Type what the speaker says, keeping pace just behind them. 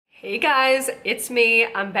Hey guys, it's me.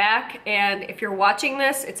 I'm back, and if you're watching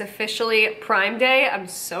this, it's officially Prime Day. I'm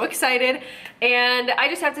so excited, and I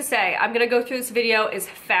just have to say, I'm gonna go through this video as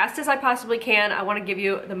fast as I possibly can. I wanna give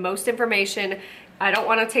you the most information. I don't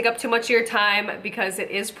wanna take up too much of your time because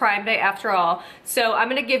it is Prime Day after all. So I'm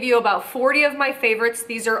gonna give you about 40 of my favorites.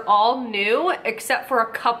 These are all new, except for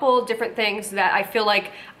a couple different things that I feel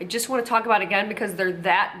like I just wanna talk about again because they're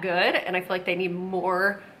that good, and I feel like they need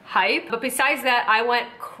more hype. But besides that, I went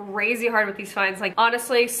crazy hard with these finds. Like,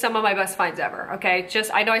 honestly, some of my best finds ever, okay?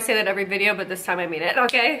 Just, I know I say that every video, but this time I mean it,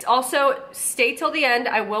 okay? Also, stay till the end.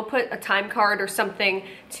 I will put a time card or something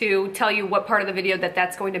to tell you what part of the video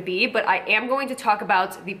that's going to be, but I am going to talk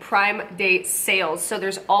about the Prime Day sales. So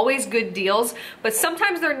there's always good deals, but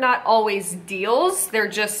sometimes they're not always deals. They're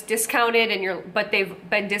just discounted, but they've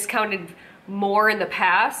been discounted more in the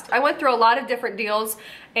past. I went through a lot of different deals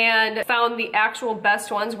and found the actual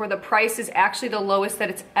best ones where the price is actually the lowest that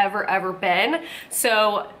it's ever been.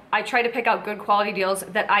 So I try to pick out good quality deals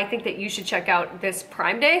that I think that you should check out this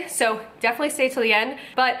Prime Day. So definitely stay till the end.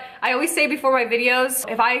 But I always say before my videos,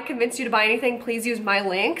 if I convince you to buy anything, please use my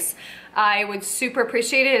links. I would super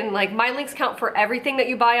appreciate it, and like, my links count for everything that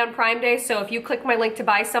you buy on Prime Day. So if you click my link to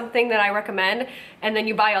buy something that I recommend and then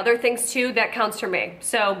you buy other things too, that counts for me.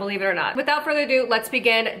 So believe it or not. Without further ado, let's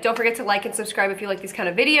begin. Don't forget to like and subscribe if you like these kind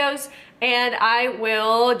of videos, and I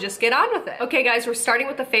will just get on with it. Okay guys, we're starting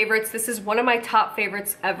with the favorites. This is one of my top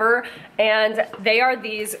favorites ever, and they are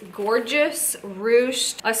these gorgeous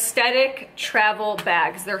ruched aesthetic travel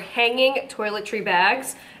bags. They're hanging toiletry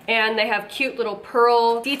bags, and they have cute little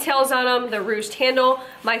pearl details on them, the ruched handle.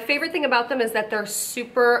 My favorite thing about them is that they're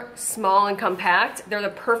super small and compact. They're the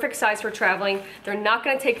perfect size for traveling. They're not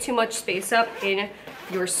gonna take too much space up in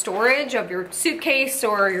your storage of your suitcase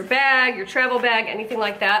or your bag, your travel bag, anything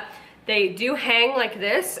like that. They do hang like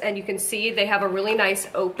this, and you can see they have a really nice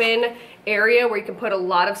open area where you can put a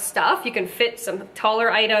lot of stuff. You can fit some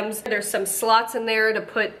taller items. There's some slots in there to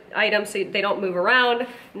put items so they don't move around.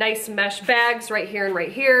 Nice mesh bags right here and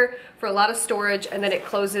right here for a lot of storage, and then it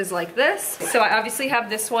closes like this. So I obviously have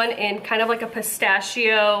this one in kind of like a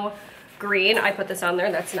pistachio green. I put this on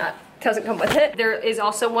there, doesn't come with it. There is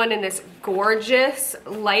also one in this gorgeous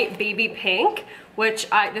light baby pink, which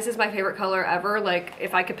this is my favorite color ever. Like,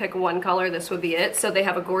 if I could pick one color, this would be it. So they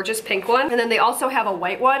have a gorgeous pink one, and then they also have a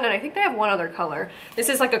white one, and I think they have one other color. This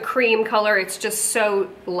is like a cream color. It's just so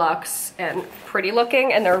luxe and pretty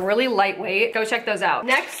looking, and they're really lightweight. Go check those out.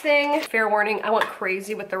 Next thing, fair warning, I went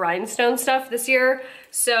crazy with the rhinestone stuff this year.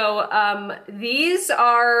 So these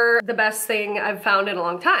are the best thing I've found in a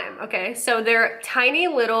long time, okay? So they're tiny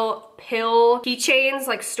little pill keychains,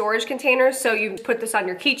 like storage containers. So you put this on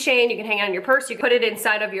your keychain, you can hang it on your purse, you can put it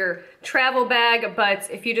inside of your travel bag, but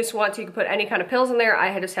if you just want to, you can put any kind of pills in there.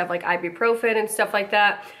 I just have like ibuprofen and stuff like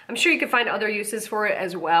that. I'm sure you can find other uses for it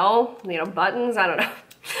as well. You know, buttons, I don't know.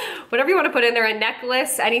 Whatever you want to put in there, a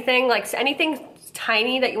necklace, anything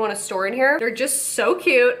tiny that you want to store in here. They're just so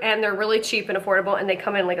cute, and they're really cheap and affordable, and they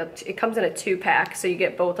come in it comes in a 2-pack, so you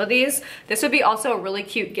get both of these. This would be also a really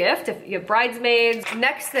cute gift if you have bridesmaids.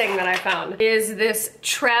 Next thing that I found is this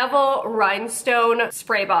travel rhinestone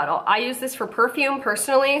spray bottle. I use this for perfume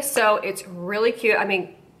personally, so it's really cute. I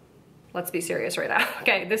mean, let's be serious right now.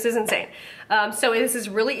 Okay, this is insane. So this is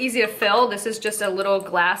really easy to fill. This is just a little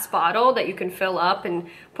glass bottle that you can fill up and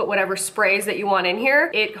put whatever sprays that you want in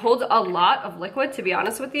here. It holds a lot of liquid, to be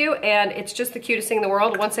honest with you, and it's just the cutest thing in the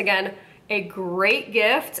world. Once again, a great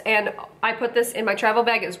gift, and I put this in my travel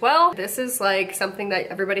bag as well. This is like something that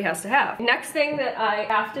everybody has to have. Next thing that I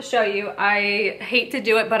have to show you, I hate to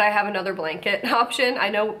do it, but I have another blanket option. I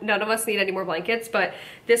know none of us need any more blankets, but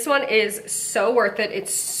this one is so worth it.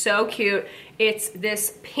 It's so cute. It's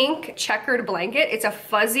this pink checkered blanket. It's a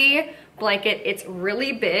fuzzy blanket. It's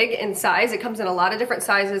really big in size. It comes in a lot of different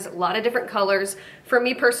sizes, a lot of different colors. For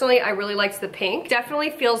me personally, I really liked the pink.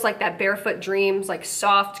 Definitely feels like that Barefoot Dreams, like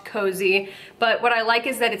soft, cozy. But what I like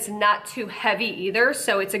is that it's not too heavy either.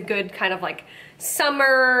 So it's a good kind of like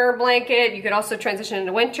summer blanket. You could also transition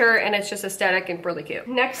into winter, and it's just aesthetic and really cute.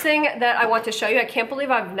 Next thing that I want to show you, I can't believe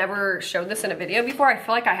I've never showed this in a video before. I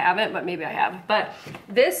feel like I haven't, but maybe I have. But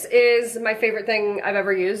this is my favorite thing I've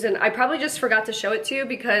ever used, and I probably just forgot to show it to you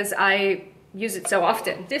because I use it so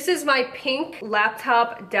often. This is my pink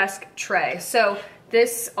laptop desk tray. So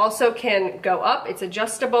this also can go up. It's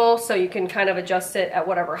adjustable, so you can kind of adjust it at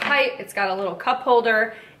whatever height. It's got a little cup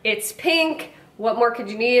holder. It's pink. What more could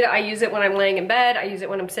you need? I use it when I'm laying in bed. I use it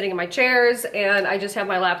when I'm sitting in my chairs, and I just have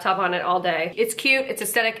my laptop on it all day. It's cute, it's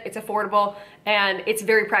aesthetic, it's affordable, and it's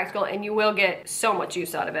very practical, and you will get so much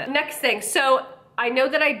use out of it. Next thing, so I know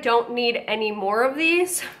that I don't need any more of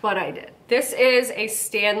these, but I did. This is a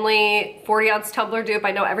Stanley 40-ounce tumbler dupe.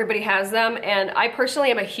 I know everybody has them, and I personally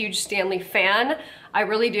am a huge Stanley fan. I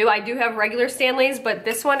really do. I do have regular Stanleys, but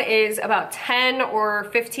this one is about $10 or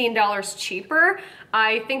 $15 cheaper.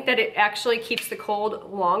 I think that it actually keeps the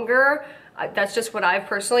cold longer. That's just what I've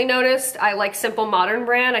personally noticed. I like Simple Modern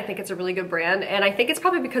brand. I think it's a really good brand, and I think it's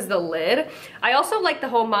probably because of the lid. I also like the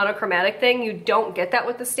whole monochromatic thing. You don't get that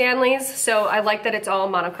with the Stanleys, so I like that it's all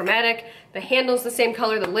monochromatic. The handle's the same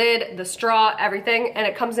color, the lid, the straw, everything, and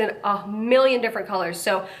it comes in a million different colors.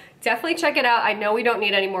 So definitely check it out. I know we don't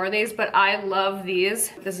need any more of these, but I love these.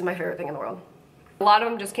 This is my favorite thing in the world. A lot of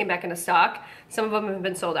them just came back into stock. Some of them have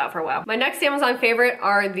been sold out for a while. My next Amazon favorite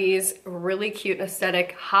are these really cute and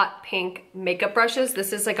aesthetic hot pink makeup brushes.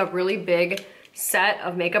 This is like a really big set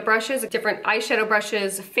of makeup brushes, different eyeshadow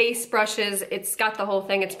brushes, face brushes. It's got the whole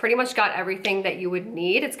thing. It's pretty much got everything that you would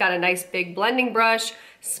need. It's got a nice big blending brush,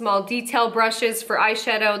 small detail brushes for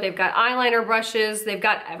eyeshadow. They've got eyeliner brushes. They've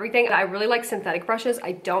got everything. I really like synthetic brushes.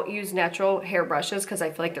 I don't use natural hair brushes because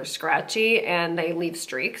I feel like they're scratchy and they leave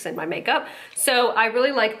streaks in my makeup. So I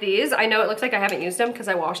really like these. I know it looks like I haven't used them because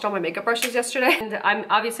I washed all my makeup brushes yesterday. And I'm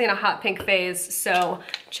obviously in a hot pink phase, so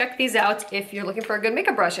check these out if you're looking for a good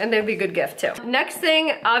makeup brush, and they'd be a good gift too. Next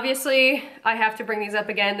thing, obviously, I have to bring these up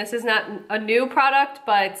again. This is not a new product,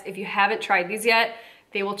 but if you haven't tried these yet,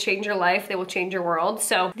 they will change your life. They will change your world.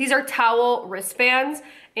 So these are towel wristbands.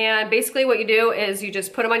 And basically what you do is you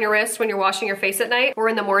just put them on your wrist when you're washing your face at night or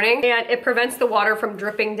in the morning, and it prevents the water from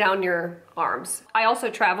dripping down your arms. I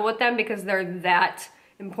also travel with them because they're that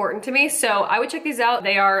important to me. So I would check these out.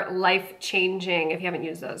 They are life-changing if you haven't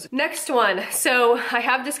used those. Next one. So I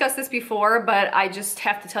have discussed this before, but I just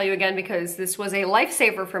have to tell you again because this was a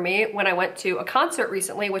lifesaver for me when I went to a concert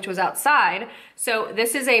recently, which was outside. So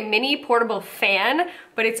this is a mini portable fan,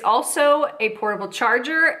 but it's also a portable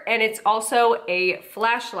charger, and it's also a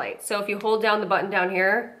flashlight. So if you hold down the button down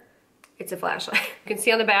here, it's a flashlight. You can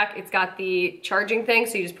see on the back, it's got the charging thing.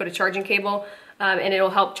 So you just put a charging cable and it'll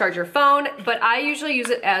help charge your phone. But I usually use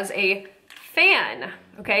it as a fan.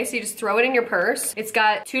 Okay, so you just throw it in your purse. It's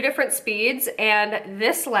got 2 different speeds, and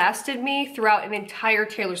this lasted me throughout an entire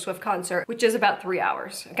Taylor Swift concert, which is about 3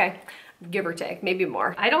 hours, okay? Give or take, maybe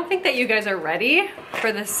more. I don't think that you guys are ready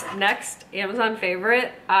for this next Amazon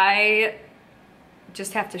favorite. I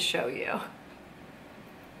just have to show you.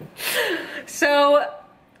 So,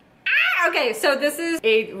 okay, so this is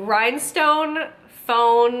a rhinestone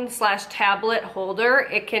phone / tablet holder.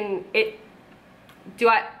 Do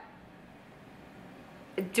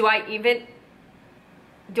I even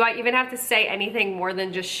have to say anything more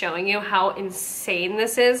than just showing you how insane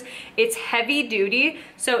this is? It's heavy duty,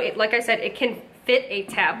 so like I said, it can fit a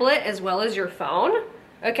tablet as well as your phone.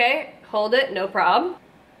 Okay, hold it, no problem.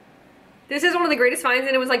 This is one of the greatest finds,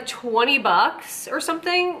 and it was like 20 bucks or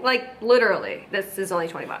something. Like literally, this is only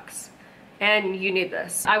 20 bucks. And you need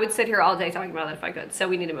this. I would sit here all day talking about it if I could, so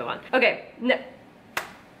we need to move on. Okay,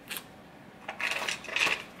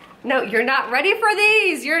 no, you're not ready for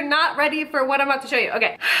these. You're not ready for what I'm about to show you.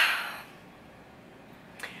 Okay.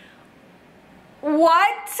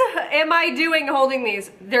 What am I doing holding these?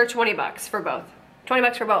 They're 20 bucks for both. 20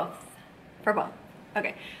 bucks for both. For both.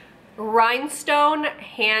 Okay. Rhinestone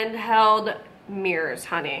handheld mirrors,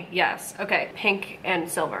 honey. Yes. Okay. Pink and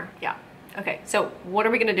silver. Yeah. Okay, so what are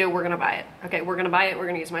we gonna do? We're gonna buy it. Okay, we're gonna buy it, we're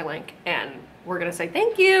gonna use my link, and we're gonna say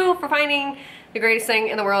thank you for finding the greatest thing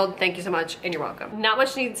in the world. Thank you so much, and you're welcome. Not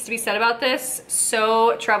much needs to be said about this.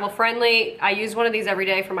 So travel friendly. I use one of these every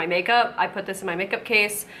day for my makeup. I put this in my makeup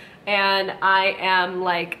case, and I am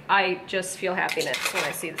like, I just feel happiness when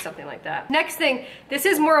I see something like that. Next thing, this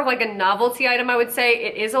is more of like a novelty item, I would say.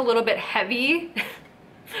 It is a little bit heavy.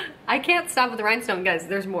 I can't stop with the rhinestone, guys.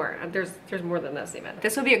 There's more. There's more than this even.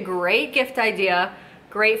 This would be a great gift idea.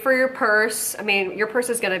 Great for your purse. I mean, your purse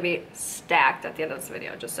is gonna be stacked at the end of this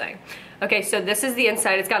video, just saying. Okay, so this is the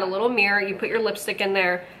inside. It's got a little mirror. You put your lipstick in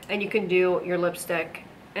there and you can do your lipstick,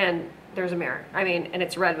 and there's a mirror. I mean, and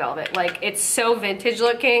it's red velvet. Like, it's so vintage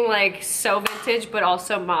looking, like so vintage, but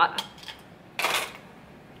also matte.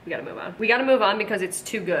 We gotta move on. We gotta move on because it's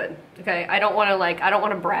too good, okay? I don't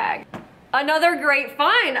wanna brag. Another great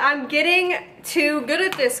find. I'm getting too good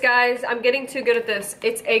at this, guys. I'm getting too good at this.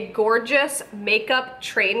 It's a gorgeous makeup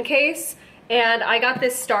train case, and I got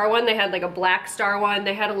this star one. They had like a black star one.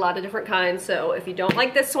 They had a lot of different kinds, so if you don't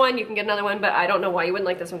like this one, you can get another one, but I don't know why you wouldn't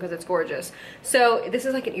like this one because it's gorgeous. So this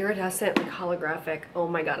is like an iridescent, like holographic. Oh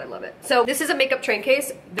my God, I love it. So this is a makeup train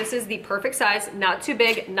case. This is the perfect size, not too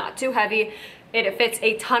big, not too heavy. It fits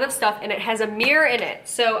a ton of stuff, and it has a mirror in it.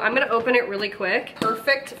 So I'm gonna open it really quick.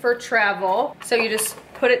 Perfect for travel. So you just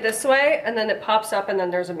put it this way, and then it pops up, and then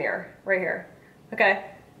there's a mirror right here. Okay.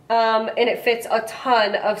 and it fits a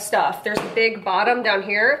ton of stuff. There's a big bottom down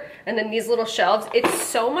here, and then these little shelves. It's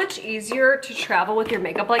so much easier to travel with your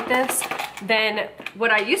makeup like this than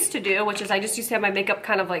what I used to do, which is I just used to have my makeup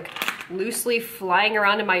kind of like loosely flying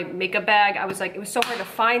around in my makeup bag. I was like, it was so hard to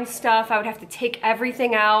find stuff. I would have to take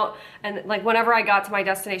everything out, and like whenever I got to my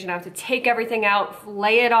destination, I have to take everything out,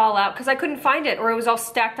 lay it all out, because I couldn't find it, or it was all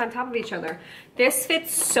stacked on top of each other. This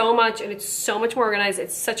fits so much, and it's so much more organized.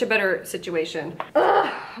 It's such a better situation.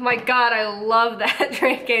 Oh my God, I love that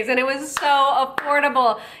tray case, and it was so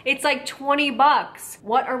affordable. It's like 20 bucks.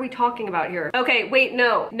 What are we talking about here? Okay, wait,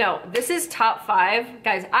 no, this is top 5.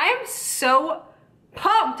 Guys, I am so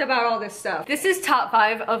pumped about all this stuff. This is top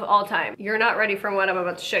 5 of all time. You're not ready for what I'm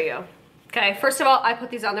about to show you. Okay, first of all, I put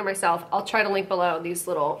these on there myself. I'll try to link below these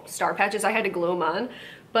little star patches. I had to glue them on,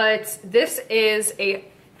 but this is a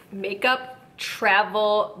makeup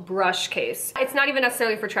travel brush case. It's not even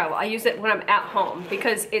necessarily for travel. I use it when I'm at home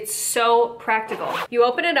because it's so practical. You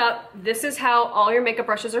open it up, this is how all your makeup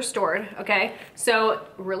brushes are stored, okay? So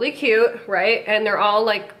really cute, right? And they're all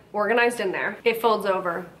like organized in there. It folds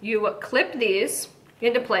over. You clip these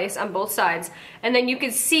into place on both sides, and then you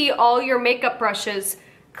can see all your makeup brushes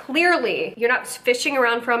clearly. You're not fishing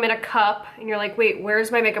around for them in a cup and you're like, wait,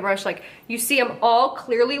 where's my makeup brush? Like, you see them all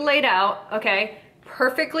clearly laid out, okay?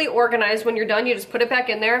 Perfectly organized. When you're done, you just put it back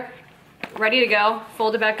in there, ready to go,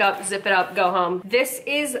 fold it back up, zip it up, go home. This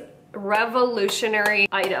is revolutionary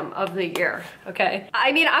item of the year, okay?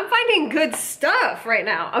 I mean, I'm finding good stuff right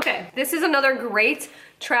now. Okay, this is another great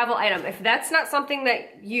travel item. If that's not something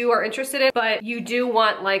that you are interested in, but you do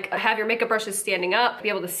want like have your makeup brushes standing up, be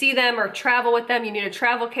able to see them or travel with them, you need a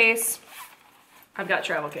travel case. I've got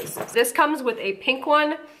travel cases. This comes with a pink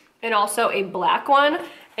one and also a black one.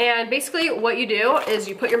 And basically what you do is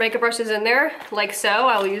you put your makeup brushes in there like so.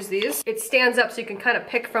 I'll use these. It stands up so you can kind of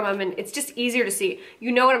pick from them, and it's just easier to see.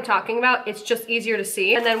 You know what I'm talking about. It's just easier to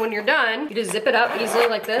see. And then when you're done, you just zip it up easily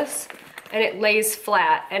like this, and it lays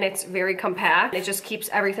flat, and it's very compact. It just keeps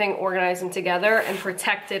everything organized and together and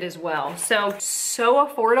protected as well. So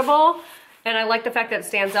affordable. And I like the fact that it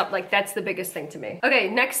stands up. Like, that's the biggest thing to me. Okay,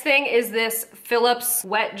 next thing is this Philips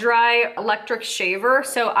wet dry electric shaver.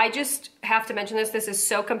 So I just have to mention this. This is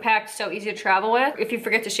so compact, so easy to travel with. If you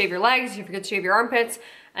forget to shave your legs, you forget to shave your armpits,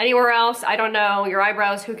 anywhere else, I don't know, your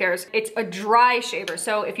eyebrows, who cares? It's a dry shaver.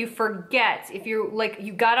 So if you forget, if you like,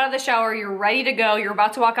 you got out of the shower, you're ready to go, you're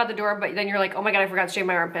about to walk out the door, but then you're like, oh my God, I forgot to shave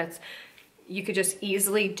my armpits. You could just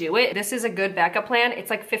easily do it. This is a good backup plan. It's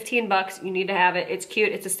like 15 bucks. You need to have it. It's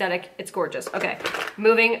cute, it's aesthetic, it's gorgeous. Okay,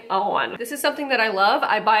 moving on. This is something that I love.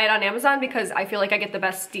 I buy it on Amazon because I feel like I get the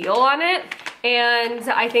best deal on it. And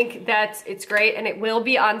I think that it's great, and it will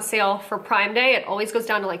be on sale for Prime Day. It always goes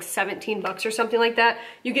down to like 17 bucks or something like that.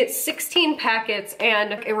 You get 16 packets,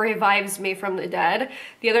 and it revives me from the dead.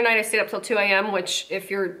 The other night I stayed up till 2 a.m., which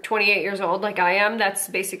if you're 28 years old like I am, that's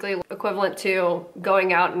basically equivalent to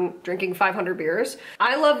going out and drinking 500 beers.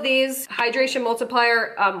 I love these. Hydration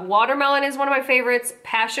multiplier. Watermelon is one of my favorites.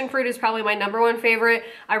 Passion fruit is probably my #1 favorite.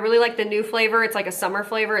 I really like the new flavor. It's like a summer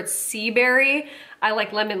flavor. It's sea berry. I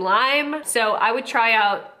like lemon lime. So I would try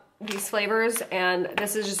out these flavors, and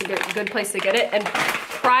this is just a good place to get it. And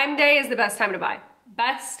Prime Day is the best time to buy.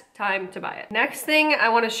 Best time to buy it. Next thing I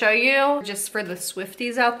want to show you, just for the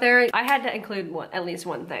Swifties out there, I had to include at least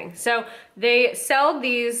one thing. So they sell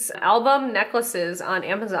these album necklaces on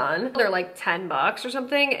Amazon. They're like 10 bucks or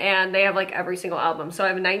something, and they have like every single album. So I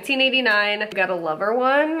have a 1989, I've got a Lover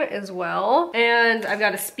one as well, and I've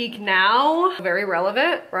got a Speak Now, very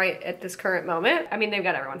relevant right at this current moment. I mean, they've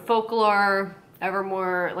got everyone, Folklore,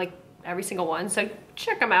 Evermore, like every single one, so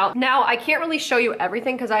check them out. Now, I can't really show you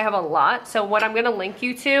everything because I have a lot, so what I'm gonna link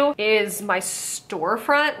you to is my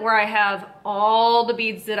storefront where I have all the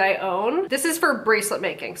beads that I own. This is for bracelet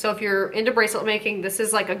making, so if you're into bracelet making, this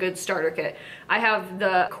is like a good starter kit. I have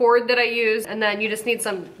the cord that I use, and then you just need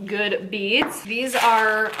some good beads. These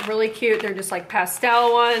are really cute. They're just like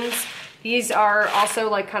pastel ones. These are also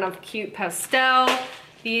like kind of cute pastel.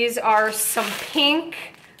 These are some pink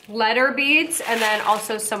letter beads, and then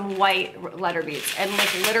also some white letter beads, and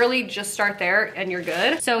like literally just start there and you're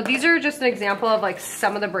good. So these are just an example of like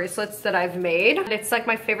some of the bracelets that I've made. It's like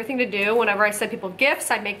my favorite thing to do. Whenever I send people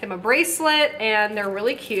gifts, I make them a bracelet, and they're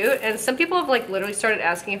really cute. And some people have like literally started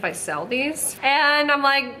asking if I sell these, and I'm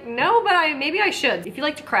like, no, but maybe I should. If you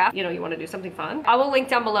like to craft, you know, you want to do something fun, I will link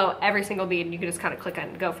down below every single bead, and you can just kind of click on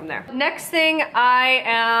and go from there. Next thing, I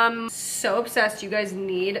am so obsessed. You guys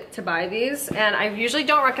need to buy these, and I usually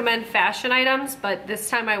don't recommend fashion items, but this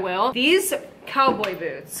time I will. These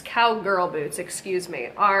cowgirl boots, excuse me,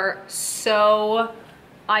 are so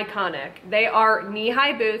iconic. They are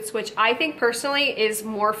knee-high boots, which I think personally is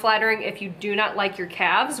more flattering if you do not like your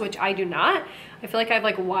calves, which I do not. I feel like I have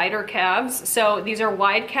like wider calves. So these are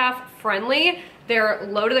wide calf friendly. They're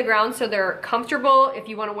low to the ground, so they're comfortable if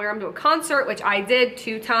you want to wear them to a concert, which I did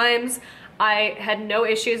 2 times. I had no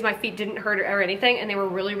issues, my feet didn't hurt or anything, and they were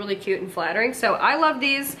really, really cute and flattering. So I love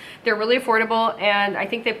these. They're really affordable, and I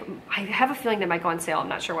think I have a feeling they might go on sale. I'm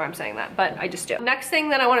not sure why I'm saying that, but I just do. Next thing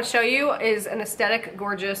that I want to show you is an aesthetic,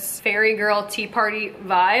 gorgeous fairy girl tea party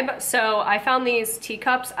vibe. So I found these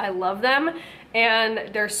teacups. I love them.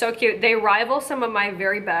 And they're so cute. They rival some of my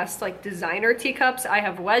very best like designer teacups. I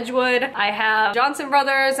have Wedgwood, I have Johnson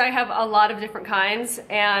Brothers, I have a lot of different kinds,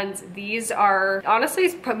 and these are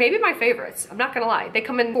honestly maybe my favorites. I'm not gonna lie. They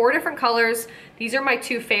come in 4 different colors. These are my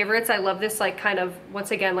 2 favorites. I love this like kind of,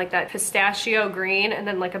 once again, like that pistachio green and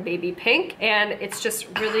then like a baby pink. And it's just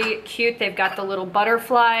really cute. They've got the little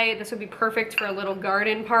butterfly. This would be perfect for a little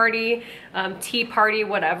garden party, tea party,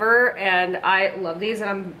 whatever. And I love these, and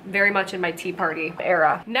I'm very much in my tea party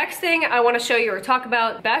era. Next thing I want to show you or talk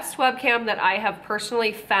about, best webcam that I have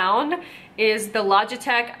personally found is the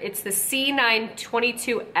Logitech. It's the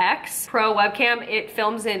C922X Pro webcam. It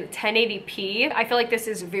films in 1080p. I feel like this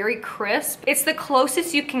is very crisp. It's the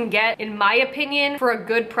closest you can get, in my opinion, for a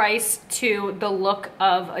good price to the look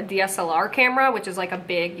of a DSLR camera, which is like a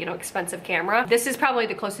big, you know, expensive camera. This is probably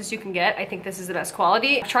the closest you can get. I think this is the best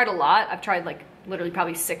quality. I've tried a lot. I've tried like literally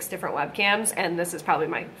probably 6 different webcams, and this is probably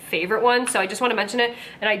my favorite one, so I just want to mention it.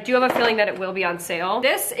 And I do have a feeling that it will be on sale.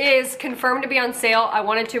 This is confirmed to be on sale. I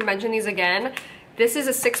wanted to mention these again. This is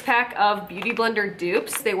a 6-pack of Beauty Blender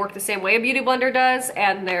dupes. They work the same way a Beauty Blender does,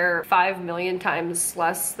 and they're 5 million times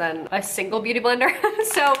less than a single Beauty Blender.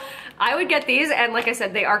 So I would get these, and like I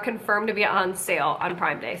said, they are confirmed to be on sale on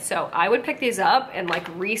Prime Day. So I would pick these up and like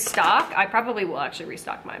restock. I probably will actually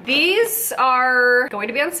restock mine. These are going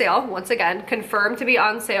to be on sale, once again, confirmed to be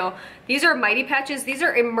on sale. These are Mighty Patches. These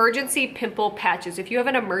are emergency pimple patches. If you have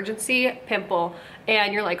an emergency pimple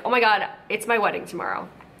and you're like, oh my God, it's my wedding tomorrow,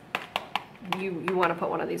 you want to put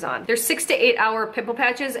one of these on. They're 6 to 8 hour pimple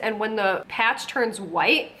patches, and when the patch turns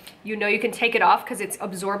white, you know you can take it off because it's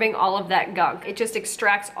absorbing all of that gunk. It just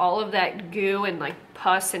extracts all of that goo and like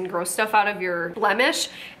pus and gross stuff out of your blemish,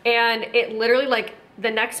 and it literally, like,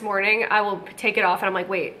 the next morning I will take it off and I'm like,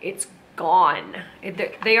 wait, it's gone.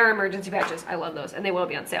 They are emergency patches. I love those, and they will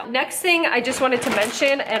be on sale. Next thing I just wanted to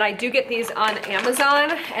mention, and I do get these on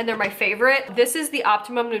Amazon, and they're my favorite. This is the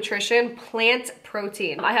Optimum Nutrition Plant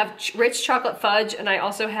Protein. I have rich chocolate fudge, and I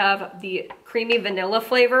also have the creamy vanilla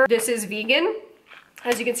flavor. This is vegan.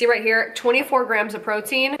 As you can see right here, 24 grams of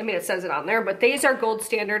protein. I mean, it says it on there, but these are gold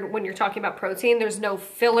standard when you're talking about protein. There's no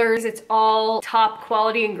fillers. It's all top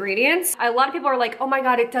quality ingredients. A lot of people are like, oh my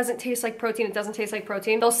God, it doesn't taste like protein. It doesn't taste like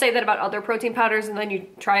protein. They'll say that about other protein powders, and then you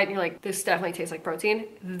try it and you're like, this definitely tastes like protein.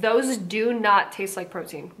 Those do not taste like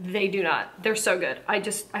protein. They do not. They're so good. I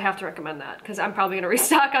have to recommend that because I'm probably gonna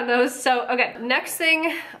restock on those. So, okay, next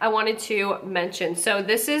thing I wanted to mention. So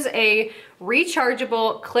this is a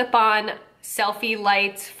rechargeable clip-on selfie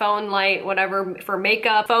light, phone light, whatever, for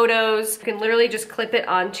makeup, photos. You can literally just clip it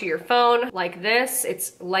onto your phone like this.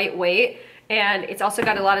 It's lightweight, and it's also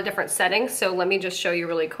got a lot of different settings. So let me just show you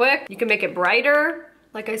really quick. You can make it brighter.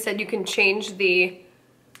 Like I said, you can change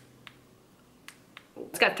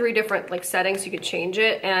it's got 3 different like settings. You could change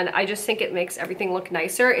it, and I just think it makes everything look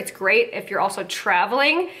nicer. It's great if you're also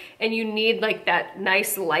traveling and you need like that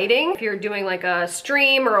nice lighting. If you're doing like a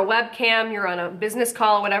stream or a webcam, you're on a business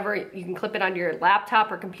call or whatever, you can clip it onto your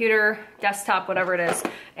laptop or computer, desktop, whatever it is.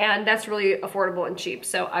 And that's really affordable and cheap.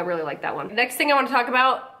 So I really like that one. Next thing I want to talk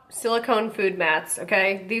about, silicone food mats,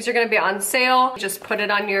 okay? These are gonna be on sale. Just put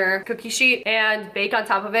it on your cookie sheet and bake on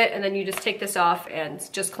top of it, and then you just take this off and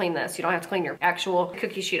just clean this. You don't have to clean your actual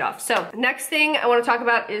cookie sheet off. So next thing I wanna talk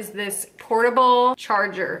about is this portable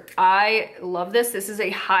charger. I love this. This is a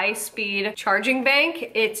high-speed charging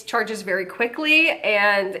bank. It charges very quickly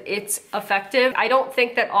and it's effective. I don't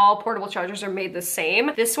think that all portable chargers are made the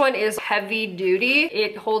same. This one is heavy duty.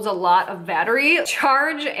 It holds a lot of battery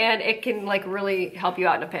charge, and it can like really help you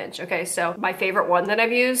out in a pinch. Okay, so my favorite one that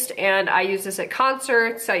I've used, and I use this at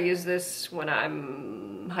concerts. I use this when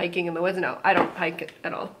I'm hiking in the woods. No, I don't hike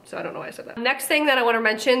at all, so I don't know why I said that. Next thing that I want to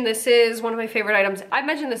mention, this is one of my favorite items. I've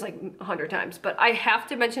mentioned this like 100 times, but I have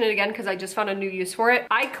to mention it again because I just found a new use for it.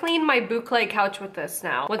 I clean my boucle couch with this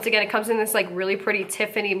now. Once again, it comes in this like really pretty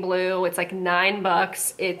Tiffany blue. It's like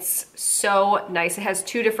 $9. It's so nice. It has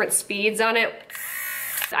 2 different speeds on it.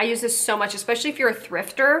 I use this so much, especially if you're a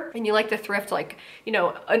thrifter and you like to thrift like, you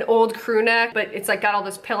know, an old crew neck, but it's like got all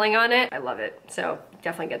this pilling on it. I love it. So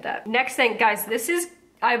definitely get that. Next thing, guys, this is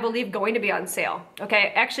I believe, going to be on sale.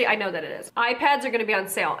 Okay, actually I know that it is. iPads are gonna be on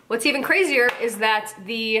sale. What's even crazier is that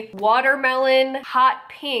the watermelon hot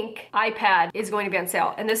pink iPad is going to be on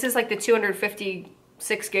sale. And this is like the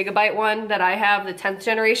 256 gigabyte one that I have, the 10th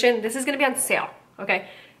generation. This is gonna be on sale, okay?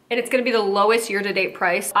 And it's gonna be the lowest year-to-date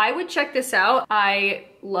price. I would check this out. I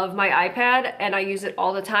love my iPad and I use it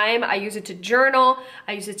all the time. I use it to journal.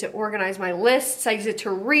 I use it to organize my lists. I use it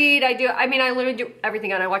to read. I literally do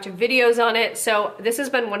everything on it. I watch videos on it. So this has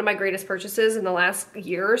been one of my greatest purchases in the last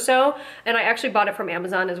year or so. And I actually bought it from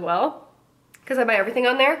Amazon as well, because I buy everything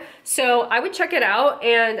on there. So I would check it out.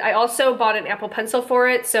 And I also bought an Apple Pencil for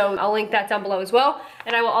it, so I'll link that down below as well.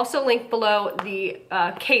 And I will also link below the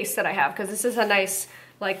case that I have, because this is a nice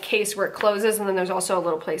like case where it closes, and then there's also a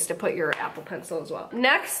little place to put your Apple Pencil as well.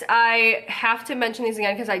 Next, I have to mention these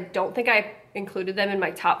again because I don't think I included them in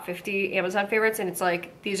my top 50 Amazon favorites, and it's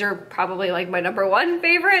like, these are probably like my #1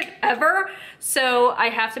 favorite ever. So I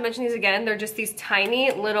have to mention these again. They're just these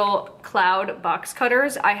tiny little cloud box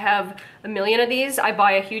cutters. I have a million of these. I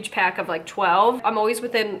buy a huge pack of like 12. I'm always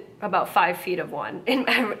within about 5 feet of one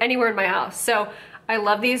anywhere in my house. So I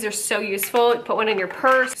love these, they're so useful. Put one in your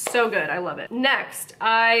purse, so good, I love it. Next,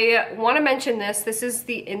 I wanna mention this. This is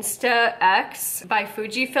the Insta-X by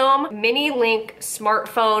Fujifilm Mini Link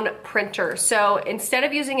smartphone printer. So instead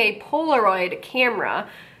of using a Polaroid camera,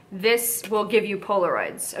 this will give you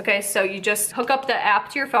Polaroids, okay? So you just hook up the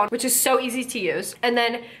app to your phone, which is so easy to use, and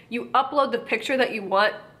then you upload the picture that you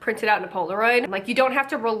want printed out in a Polaroid. Like, you don't have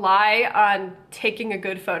to rely on taking a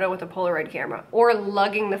good photo with a Polaroid camera or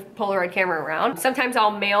lugging the Polaroid camera around. Sometimes I'll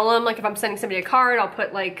mail them, like if I'm sending somebody a card, I'll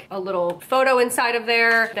put like a little photo inside of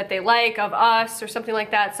there that they like of us or something like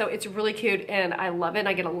that. So it's really cute and I love it and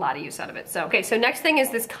I get a lot of use out of it. So, okay, so next thing is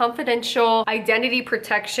this confidential identity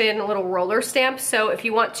protection little roller stamp. So if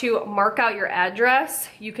you want to mark out your address,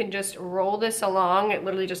 you can just roll this along. It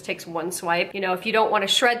literally just takes one swipe. You know, if you don't want to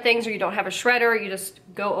shred things or you don't have a shredder, you just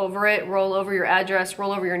go over it, roll over your address,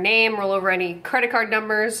 roll over your name, roll over any credit card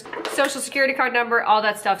numbers, social security card number, all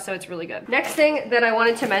that stuff, so it's really good. Next thing that I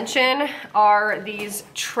wanted to mention are these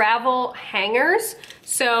travel hangers.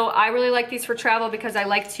 So I really like these for travel because I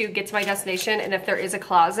like to get to my destination, and if there is a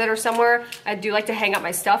closet or somewhere, I do like to hang up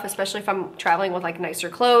my stuff, especially if I'm traveling with like nicer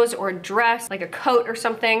clothes or a dress, like a coat or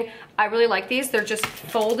something. I really like these. They're just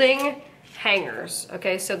folding hangers,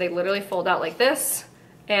 okay? So they literally fold out like this,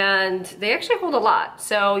 and they actually hold a lot.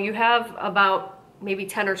 So you have about maybe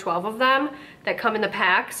 10 or 12 of them that come in the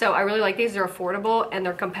pack. So I really like these. They're affordable and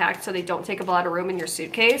they're compact, so they don't take up a lot of room in your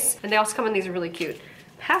suitcase. And they also come in these really cute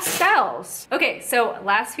pastels. Okay, so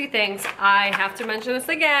last few things. I have to mention this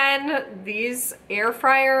again. These air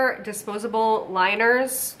fryer disposable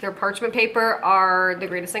liners, they're parchment paper, are the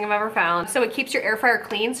greatest thing I've ever found. So it keeps your air fryer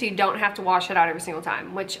clean so you don't have to wash it out every single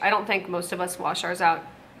time, which I don't think most of us wash ours out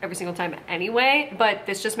every single time anyway, but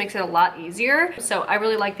this just makes it a lot easier. So I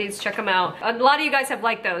really like these, check them out. A lot of you guys have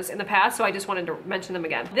liked those in the past, so I just wanted to mention them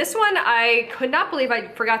again. This one, I could not believe I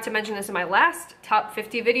forgot to mention this in my last top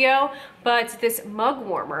 50 video, but this mug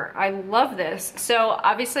warmer, I love this. So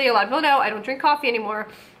obviously a lot of people know I don't drink coffee anymore,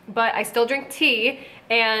 but I still drink tea,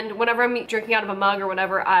 and whenever I'm drinking out of a mug or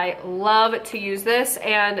whatever, I love to use this.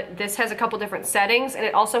 And this has a couple different settings, and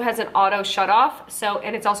it also has an auto shut off. So,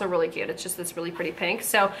 and it's also really cute. It's just this really pretty pink.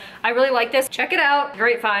 So I really like this. Check it out.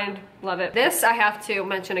 Great find. Love it. This I have to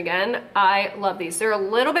mention again. I love these. They're a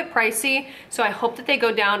little bit pricey, so I hope that they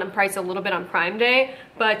go down in price a little bit on Prime Day.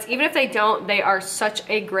 But even if they don't, they are such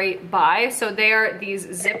a great buy. So they are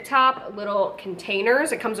these zip top little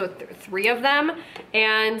containers. It comes with 3 of them,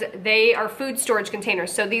 and they are food storage containers.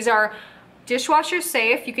 So these are dishwasher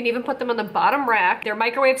safe. You can even put them on the bottom rack. They're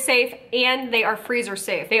microwave safe and they are freezer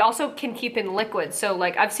safe. They also can keep in liquid. So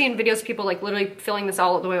like I've seen videos of people like literally filling this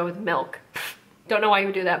all the way with milk. Don't know why you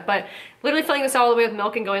would do that, but literally filling this all the way with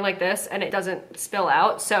milk and going like this, and it doesn't spill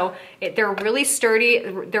out. So they're really sturdy,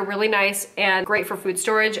 they're really nice and great for food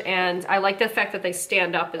storage. And I like the fact that they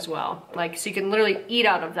stand up as well. Like, so you can literally eat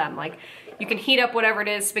out of them. Like, you can heat up whatever it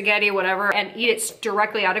is, spaghetti, whatever, and eat it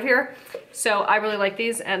directly out of here. So I really like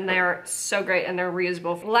these, and they're so great, and they're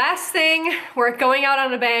reusable. Last thing, we're going out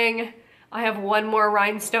on a bang. I have one more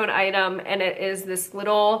rhinestone item, and it is this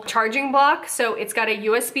little charging block. So it's got a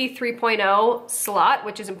USB 3.0 slot,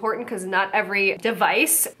 which is important because not every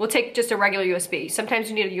device will take just a regular USB. Sometimes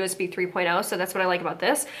you need a USB 3.0, so that's what I like about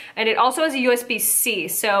this. And it also has a USB-C.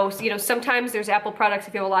 So, you know, sometimes there's Apple products,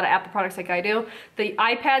 if you have a lot of Apple products like I do, the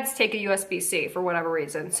iPads take a USB-C for whatever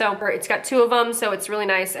reason. So it's got 2 of them, so it's really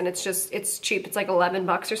nice, and it's cheap. It's like 11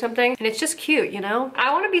 bucks or something, and it's just cute, you know?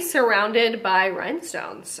 I wanna be surrounded by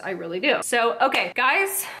rhinestones, I really do. video. So, okay,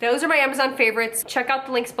 guys, those are my Amazon favorites. Check out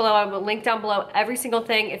the links below. I will link down below every single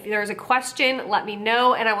thing. If there's a question, let me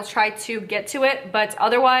know and I will try to get to it. But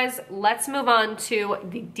otherwise, let's move on to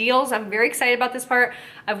the deals. I'm very excited about this part.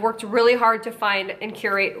 I've worked really hard to find and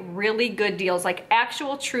curate really good deals, like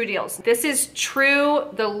actual true deals. This is true,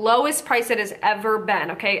 the lowest price it has ever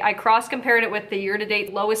been, okay? I cross-compared it with the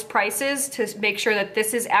year-to-date lowest prices to make sure that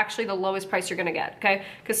this is actually the lowest price you're gonna get, okay?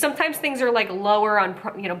 Because sometimes things are like lower on,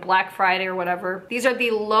 you know, Black Friday or whatever. These are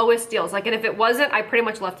the lowest deals. Like, and if it wasn't, I pretty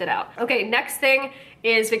much left it out. Okay, next thing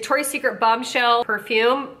is Victoria's Secret Bombshell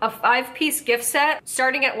perfume, a 5-piece gift set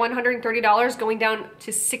starting at $130 going down to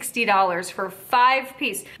 $60 for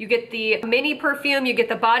 5-piece. You get the mini perfume, you get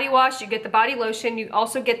the body wash, you get the body lotion, you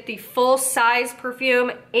also get the full size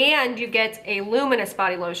perfume, and you get a luminous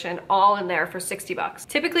body lotion all in there for 60 bucks.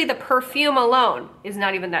 Typically the perfume alone is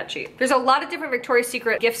not even that cheap. There's a lot of different Victoria's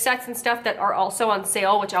Secret gift sets and stuff that are also on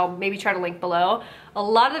sale, which I'll maybe try to link below. A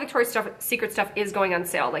lot of the Victoria's Secret stuff is going on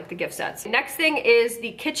sale, like the gift sets. Next thing is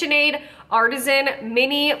the KitchenAid Artisan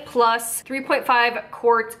Mini Plus 3.5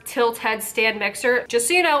 quart tilt head stand mixer. Just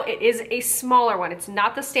so you know, it is a smaller one. It's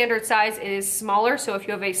not the standard size, it is smaller. So if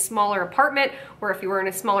you have a smaller apartment, or if you were in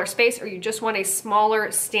a smaller space, or you just want a smaller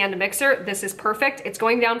stand mixer, this is perfect. It's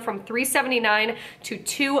going down from $379 to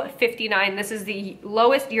 $259. This is the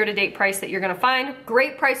lowest year-to-date price that you're gonna find.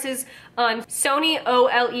 Great prices on Sony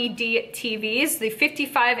OLED TVs. The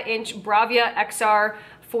 55-inch Bravia XR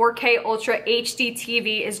 4K Ultra HD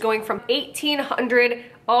TV is going from $1,800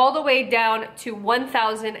 all the way down to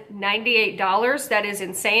 $1,098. That is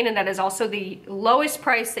insane, and that is also the lowest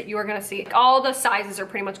price that you are gonna see. All the sizes are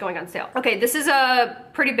pretty much going on sale. Okay, this is a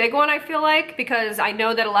pretty big one, I feel like, because I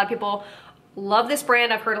know that a lot of people love this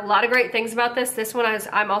brand. I've heard a lot of great things about this. This one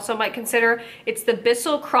I'm also might consider. It's the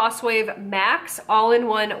Bissell Crosswave Max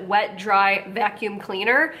all-in-one wet dry vacuum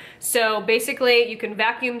cleaner. So basically you can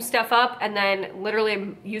vacuum stuff up and then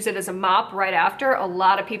literally use it as a mop right after. A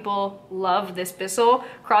lot of people love this Bissell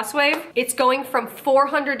Crosswave. It's going from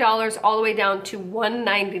 $400 all the way down to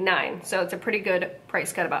 $199. So it's a pretty good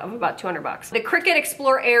price cut of about 200 bucks. The Cricut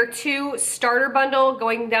Explore Air 2 starter bundle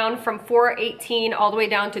going down from $418 all the way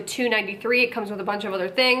down to $293. It comes with a bunch of other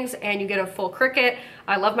things and you get a full Cricut.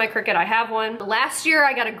 I love my Cricut, I have one. Last year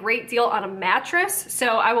I got a great deal on a mattress,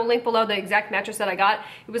 so I will link below the exact mattress that I got.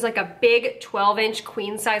 It was like a big 12-inch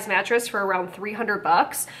queen size mattress for around 300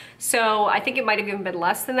 bucks. So I think it might have even been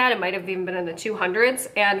less than that. It might have even been in the 200s,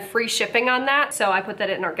 and free shipping on that. So I put that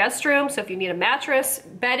in our guest room. So if you need a mattress,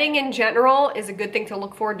 bedding in general is a good thing to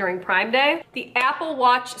look for during Prime Day. The Apple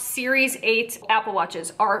Watch Series 8 Apple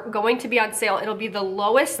Watches are going to be on sale. It'll be the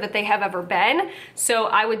lowest that they have ever been. So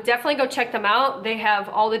I would definitely go check them out. They have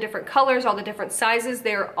all the different colors, all the different sizes.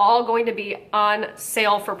 They're all going to be on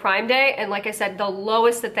sale for Prime Day. And like I said, the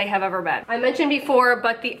lowest that they have ever been. I mentioned before,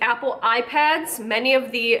 but the Apple iPads, many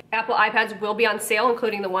of the Apple iPads will be on sale,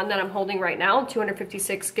 including the one that I'm holding right now,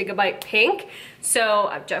 256 gigabyte pink.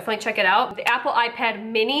 So definitely check it out. The Apple iPad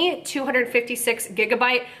Mini 256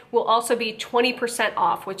 gigabyte will also be 20%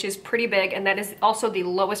 off, which is pretty big. And that is also the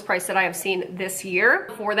lowest price that I have seen this year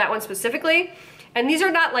for that one specifically. And these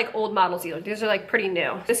are not like old models either. These are like pretty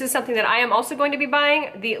new. This is something that I am also going to be buying.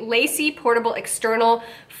 The Lacey Portable External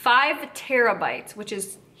 5 terabytes, which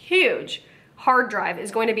is huge. Hard drive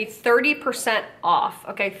is going to be 30% off,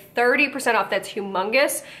 okay? 30% off, that's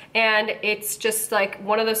humongous. And it's just like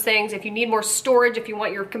one of those things, if you need more storage, if you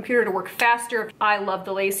want your computer to work faster, I love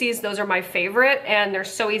the Lacey's. Those are my favorite and they're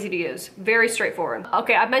so easy to use. Very straightforward.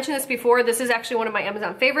 Okay, I've mentioned this before. This is actually one of my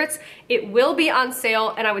Amazon favorites. It will be on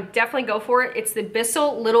sale and I would definitely go for it. It's the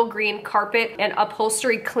Bissell Little Green Carpet and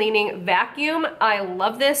Upholstery Cleaning Vacuum. I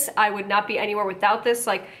love this. I would not be anywhere without this.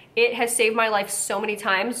 Like, it has saved my life so many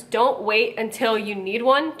times. Don't wait until you need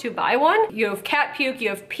one to buy one. You have cat puke, you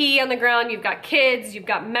have pee on the ground, you've got kids, you've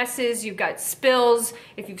got messes, you've got spills.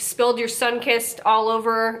 If you've spilled your Sunkist all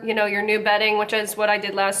over, you know, your new bedding, which is what I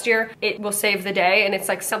did last year, it will save the day. And it's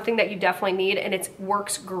like something that you definitely need and it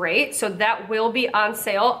works great. So that will be on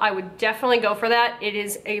sale. I would definitely go for that. It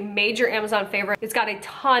is a major Amazon favorite. It's got a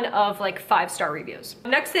ton of like 5-star reviews.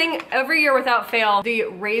 Next thing, every year without fail, the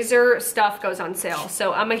Razer stuff goes on sale.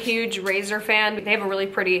 So I'm a huge Razer fan. They have a really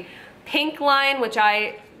pretty pink line, which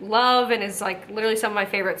I love and is like literally some of my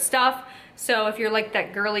favorite stuff. So if you're like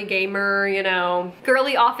that girly gamer, you know,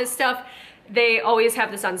 girly office stuff, they always have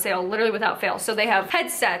this on sale, literally without fail. So they have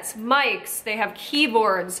headsets, mics, they have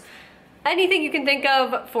keyboards, anything you can think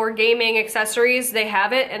of for gaming accessories, they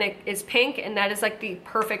have it, and it is pink, and that is like the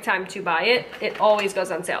perfect time to buy it. It always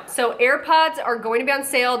goes on sale. So AirPods are going to be on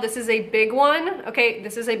sale. This is a big one. Okay,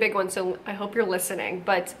 this is a big one, so I hope you're listening,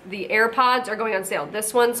 but the AirPods are going on sale.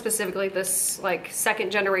 This one specifically, this like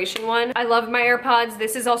second generation one. I love my AirPods.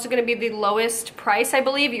 This is also gonna be the lowest price, I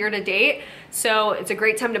believe, year to date. So it's a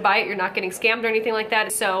great time to buy it. You're not getting scammed or anything like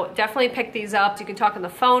that. So definitely pick these up. You can talk on the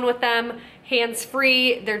phone with them,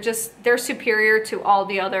 hands-free. They're superior to all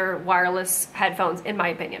the other wireless headphones, in my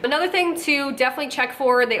opinion. Another thing to definitely check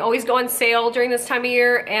for, they always go on sale during this time of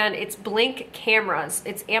year, and it's Blink cameras.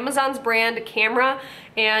 It's Amazon's brand camera,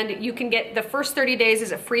 and you can get the first 30 days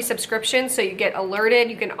as a free subscription, so you get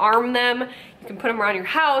alerted. You can arm them. You can put them around your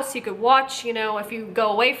house. You could watch, you know, if you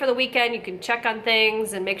go away for the weekend, you can check on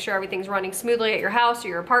things and make sure everything's running smoothly at your house or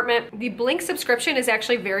your apartment. The Blink subscription is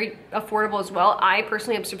actually very affordable as well. I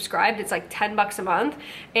personally am subscribed. It's like 10 bucks a month,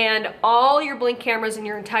 and all your Blink cameras in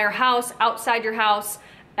your entire house, outside your house,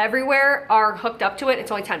 everywhere are hooked up to it.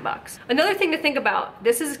 It's only 10 bucks. Another thing to think about,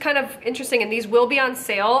 this is kind of interesting, and these will be on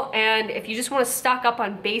sale, and if you just want to stock up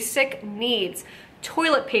on basic needs,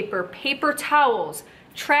 toilet paper, paper towels,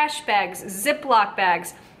 trash bags, Ziploc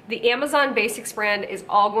bags, the Amazon Basics brand is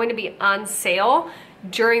all going to be on sale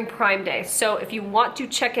during Prime Day. So if you want to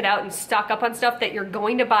check it out and stock up on stuff that you're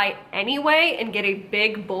going to buy anyway and get a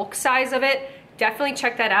big bulk size of it, definitely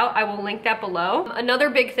check that out. I will link that below. Another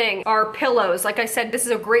big thing are pillows. Like I said, this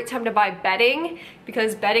is a great time to buy bedding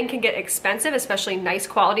because bedding can get expensive, especially nice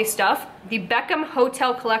quality stuff. The Beckham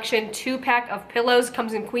Hotel Collection 2-pack of pillows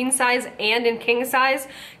comes in queen size and in king size.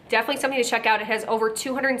 Definitely something to check out. It has over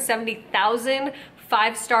 270,000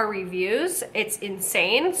 5-star reviews. It's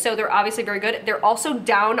insane. So they're obviously very good. They're also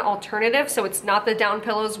down alternative, so it's not the down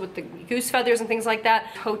pillows with the goose feathers and things like that.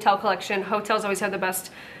 Hotel collection. Hotels always have the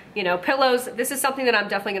best, you know, pillows. This is something that I'm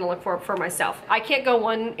definitely gonna look for myself. I can't go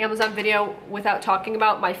one Amazon video without talking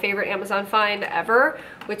about my favorite Amazon find ever,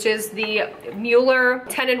 which is the Mueller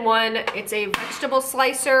 10-in-1. It's a vegetable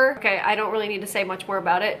slicer. Okay, I don't really need to say much more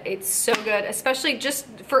about it. It's so good, especially just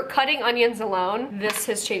for cutting onions alone. This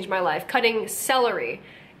has changed my life. Cutting celery.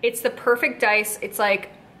 It's the perfect dice. It's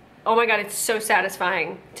like, oh my God, it's so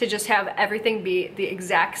satisfying to just have everything be the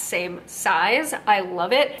exact same size. I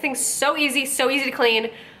love it. Everything's so easy to clean.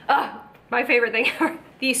 My favorite thing ever.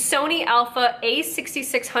 The Sony Alpha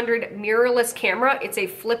A6600 mirrorless camera. It's a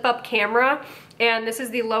flip-up camera, and this is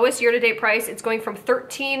the lowest year-to-date price. It's going from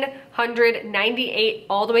 $1,398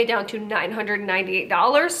 all the way down to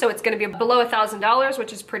 $998. So it's gonna be below $1,000,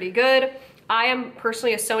 which is pretty good. I am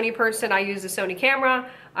personally a Sony person. I use a Sony camera.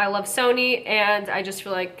 I love Sony, and I just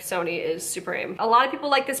feel like Sony is supreme. A lot of people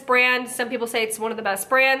like this brand. Some people say it's one of the best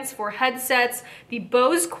brands for headsets. The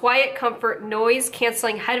Bose Quiet Comfort noise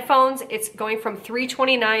canceling headphones. It's going from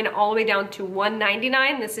 $329 all the way down to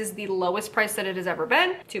 $199. This is the lowest price that it has ever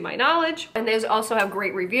been, to my knowledge. And those also have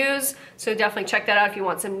great reviews, so definitely check that out if you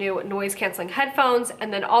want some new noise canceling headphones.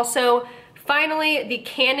 And then also, finally, the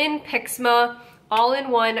Canon Pixma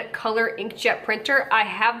all-in-one color inkjet printer. I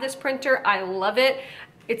have this printer. I love it.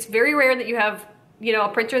 It's very rare that you have, you know, a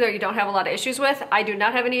printer that you don't have a lot of issues with. I do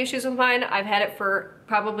not have any issues with mine. I've had it for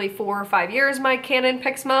probably 4 or 5 years, my Canon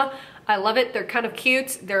Pixma. I love it. They're kind of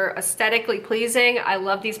cute. They're aesthetically pleasing. I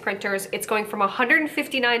love these printers. It's going from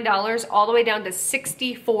 $159 all the way down to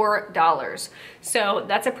 $64. So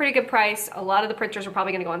that's a pretty good price. A lot of the printers are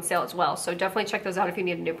probably gonna go on sale as well. So definitely check those out if you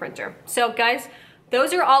need a new printer. So guys,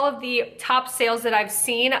 those are all of the top sales that I've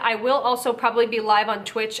seen. I will also probably be live on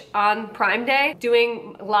Twitch on Prime Day,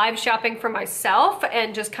 doing live shopping for myself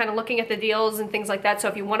and just kind of looking at the deals and things like that. So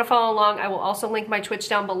if you want to follow along, I will also link my Twitch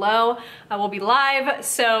down below. I will be live.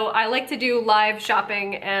 So I like to do live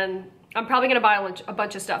shopping, and I'm probably gonna buy a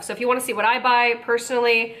bunch of stuff. So if you wanna see what I buy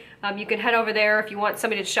personally, you can head over there. If you want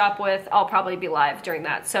somebody to shop with, I'll probably be live during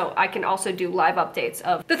that. So I can also do live updates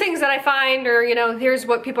of the things that I find, or, you know, here's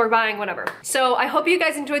what people are buying, whatever. So I hope you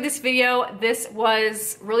guys enjoyed this video. This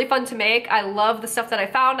was really fun to make. I love the stuff that I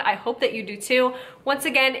found. I hope that you do too. Once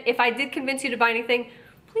again, if I did convince you to buy anything,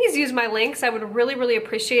 please use my links. I would really, really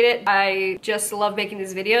appreciate it. I just love making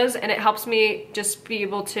these videos, and it helps me just be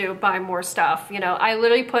able to buy more stuff. You know, I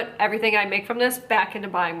literally put everything I make from this back into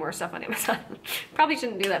buying more stuff on Amazon. Probably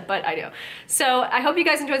shouldn't do that, but I do. So I hope you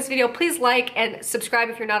guys enjoyed this video. Please like and subscribe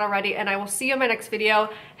if you're not already, and I will see you in my next video.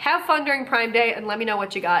 Have fun during Prime Day, and let me know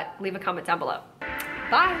what you got. Leave a comment down below.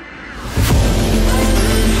 Bye.